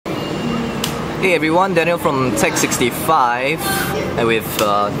Hey everyone, Daniel from Tech65 and with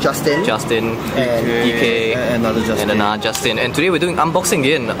Justin, and DK, and another Justin. And today we're doing unboxing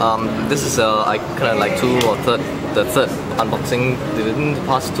again. This is I kind of like the third unboxing within the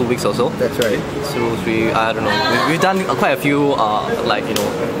past 2 weeks or so. That's right. 2, 3, I don't know. We've done quite a few more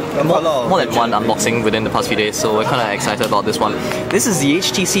than one unboxing within the past few days, so we're kind of excited about this one. This is the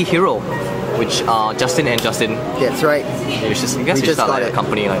HTC Hero, which Justin and Justin. That's right. You should start like a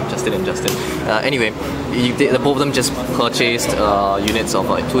company like Justin and Justin. Anyway, both of them just purchased units of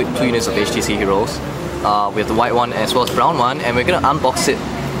two units of HTC Heroes. We have the white one as well as brown one, and we're gonna unbox it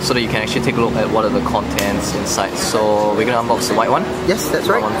so that you can actually take a look at what are the contents inside. So we're gonna unbox the white one. Yes, that's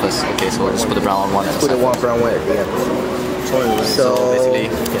right. Brown one first. Okay, so we'll just put the brown one. Put the brown one at the end. So basically,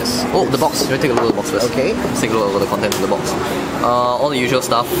 yes. Oh, the box. Let me take a look at the box first. Okay. Let's take a look at the contents of the box. All the usual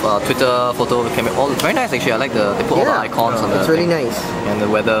stuff. Twitter, photo, camera. All very nice actually. I like they put all the icons on the. It's really nice. And the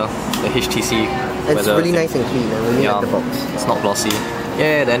weather, the HTC. It's really nice and clean. I really like the box. It's not glossy.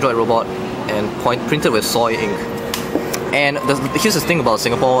 Yeah, the Android robot and printed with soy ink. And here's the thing about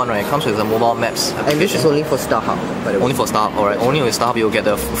Singapore one, right? It comes with the mobile maps application. And this is only for StarHub, by the way. Only for StarHub, alright. Only with StarHub you'll get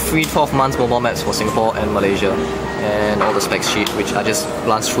the free 12 months mobile maps for Singapore and Malaysia. And all the specs sheet, which I just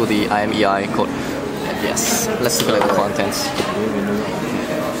glanced through the IMEI code. And yes, let's look at the contents.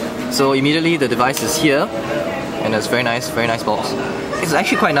 So immediately the device is here. And it's very nice box. It's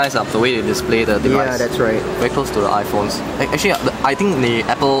actually quite nice the way they display the device. Yeah, that's right. Very close to the iPhones. Actually, I think the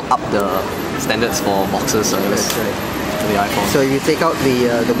Apple upped the standards for boxes. That's right. The iPhone. So you take out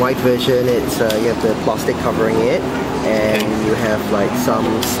the white version. It's you have the plastic covering it, and you have like some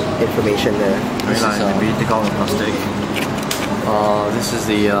information there. Very nice. Maybe take out the plastic. This is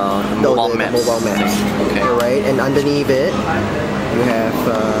the mobile maps. Mobile maps. Okay. Alright, and underneath it, you have.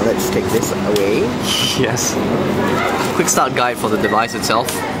 Let's take this away. Yes. Quick start guide for the device itself,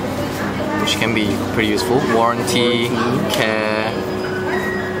 which can be pretty useful. Warranty, care,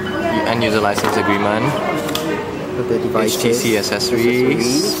 end user license agreement. The devices, HTC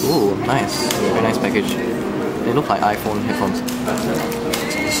accessories. Ooh, nice. Very nice package. They look like iPhone headphones.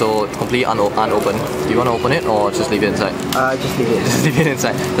 So completely unopened. Do you want to open it or just leave it inside? Just leave it. Just leave it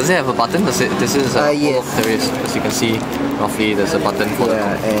inside. Does it have a button? This is yes. There is. As you can see, roughly there's a button for the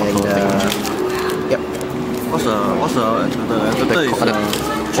yep. What's the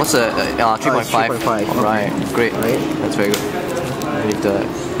 3.5? 3.5. Alright, great. Right. That's very good. With the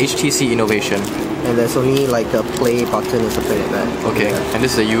HTC Innovation. And there's only like a play button or something like that. Okay, and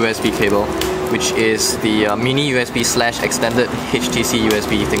this is a USB cable, which is the mini USB / extended HTC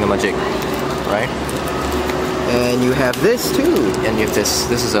USB thingamajig, right? And you have this too. And you have this.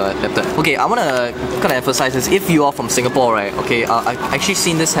 This is a laptop. Okay, I want to kind of emphasize this. If you are from Singapore, right? Okay, I've actually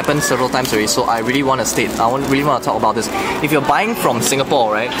seen this happen several times already, so I really want to state. Really want to talk about this. If you're buying from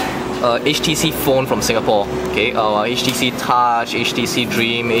Singapore, right? HTC phone from Singapore, okay? HTC Touch, HTC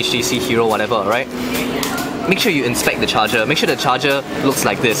Dream, HTC Hero, whatever, right? Make sure you inspect the charger. Make sure the charger looks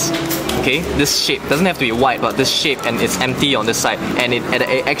like this. Okay, this shape doesn't have to be white, but this shape, and it's empty on this side, and it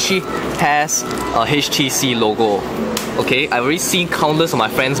actually has a HTC logo. Okay, I've already seen countless of my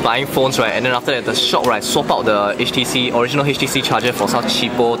friends buying phones, right, and then after that the shop, right, swap out the original HTC charger for some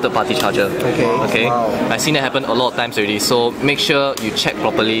cheapo third-party charger. Okay. Wow. I've seen that happen a lot of times already. So make sure you check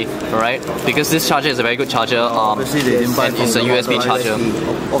properly, alright? Because this charger is a very good charger. Obviously they didn't buy from it's a USB charger.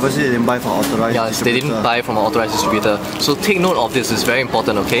 Obviously they didn't buy from authorized. Yes, they didn't buy from an authorized distributor. So take note of this. It's very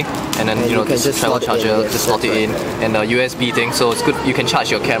important. Okay, and then you know this travel charger, just slot it in, and the USB thing. So it's good. You can charge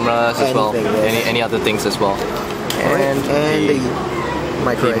your cameras as well. Any other things as well. And the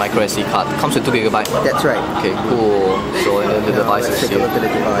micro SD card comes with 2 GB. That's right. Okay, cool. So and then the device is here. Let's take a look at the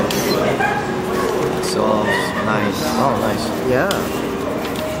device. So nice. Oh, nice. Yeah.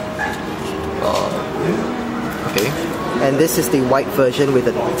 Okay. And this is the white version with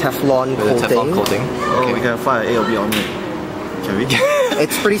the Teflon coating. Okay. We can fire a bit on it. Can we?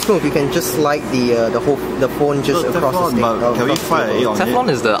 It's pretty smooth. You can just slide the phone just across the stick. Can we fire a on Teflon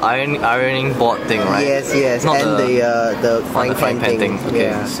is the ironing board thing, right? Yes. Not and the frying pan thing. Okay,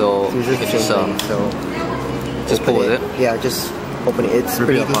 yeah. so you just pull with it. Yeah, just open it. It's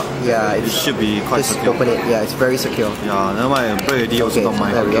pretty. Yeah, it should be quite just secure. Open it. Yeah, it's very secure. Yeah, never mind. Break the also don't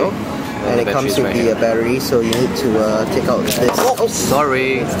mind. There we go. And it comes with the battery, so you need to take out this. Oh,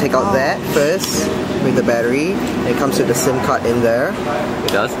 sorry. Let's take out that first with the battery. It comes with the SIM card in there.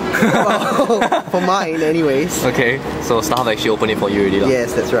 It does? Well, for mine, anyways. Okay, so StarHub actually opened it for you already.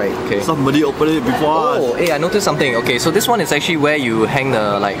 Yes, that's right. Okay. Somebody opened it before us. Oh, hey, I noticed something. Okay, so this one is actually where you hang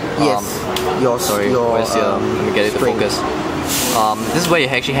the yes. Where's your? Let me get it to focus. This is where you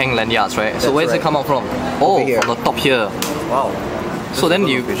actually hang lanyards, right? So where does it come out from? Oh, from the top here. Wow. So then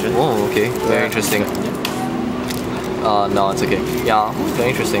you. location. Oh, okay. Very Yeah. interesting. No, it's okay. Yeah, very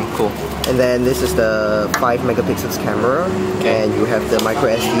interesting. Cool. And then this is the 5 megapixels camera, Okay. and you have the micro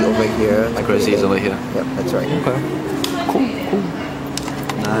SD over here. Micro SD is over here. Yep, that's right. Okay. Cool.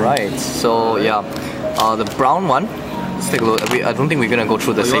 Right. So yeah, the brown one. Let's take a look. I don't think we're gonna go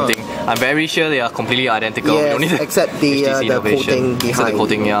through the same yeah. thing. I'm very sure they are completely identical. We Yes, don't need except the, HTC the innovation. coating Except the behind.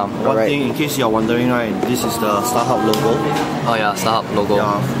 coating, yeah. One Alright. thing, in case you're wondering, right, this is the StarHub logo, Oh yeah, StarHub logo.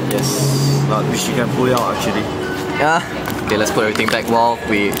 Yeah. Yes. which you can pull it out actually. Yeah. Okay, let's put everything back while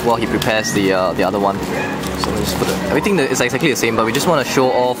he prepares the other one. So let's put everything is exactly the same, but we just want to show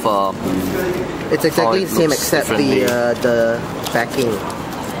off. It's exactly it the same looks except differently. the backing.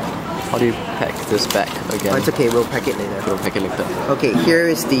 How do you pack this back again? Oh, it's okay, we'll pack it later. We'll pack it later. Okay, here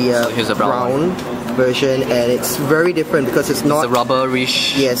is the So here's the brown version, and it's very different because it's not. It's a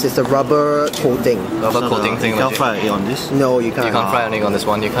rubberish Yes, it's a rubber coating. rubber So coating thing. You can't legit. fry it on this. No, you can't. You can't fry anything on this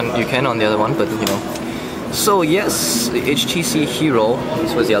one. You can on the other one, but you know. So yes, the HTC Hero.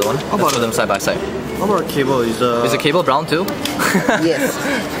 This was the other one. Let's put them side by side. How about cable? Is Is the cable brown too? Yes,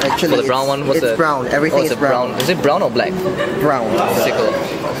 actually, For the brown one, what's it's the brown. Everything oh, is it's brown. Is it brown or black? Brown. Let's take a look.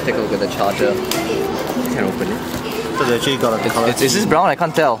 Let's take a look at the charger. Can open it. So they actually got a color. Is this brown? I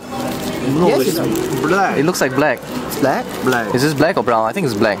can't tell. No, Yes, it's it's black. It looks like black. It's black. black. Is this black or brown? I think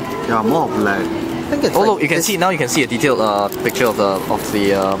it's black. Yeah, more black. I think it's. Oh like look, you can this- see now. You can see a detailed picture of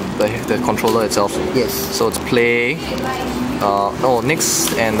the controller itself. Yes. So it's play. No,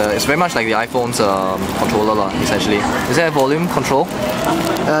 Nix, and it's very much like the iPhone's controller lah, essentially. Is there a volume control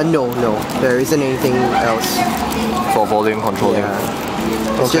No, there isn't anything else. for volume controlling?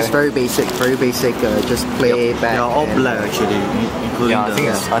 Yeah. It's Okay. just very basic. Just play back. They are all and- black actually, including Yeah,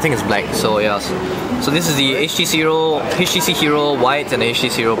 I think it's black. So yeah, so this is the HTC Hero White and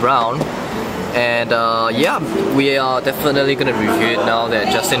HTC Hero Brown, and yeah, we are definitely gonna review it now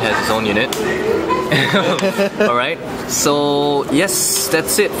that Justin has his own unit. All right. So yes,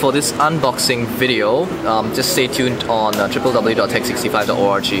 that's it for this unboxing video. Just stay tuned on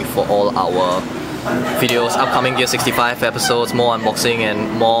www.tech65.org for all our videos, upcoming Gear 65 episodes, more unboxing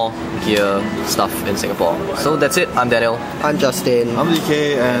and more gear stuff in Singapore. So that's it. I'm Daniel. I'm Justin. I'm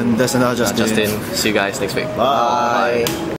DK and there's another Justin. Justin. See you guys next week. Bye. Bye.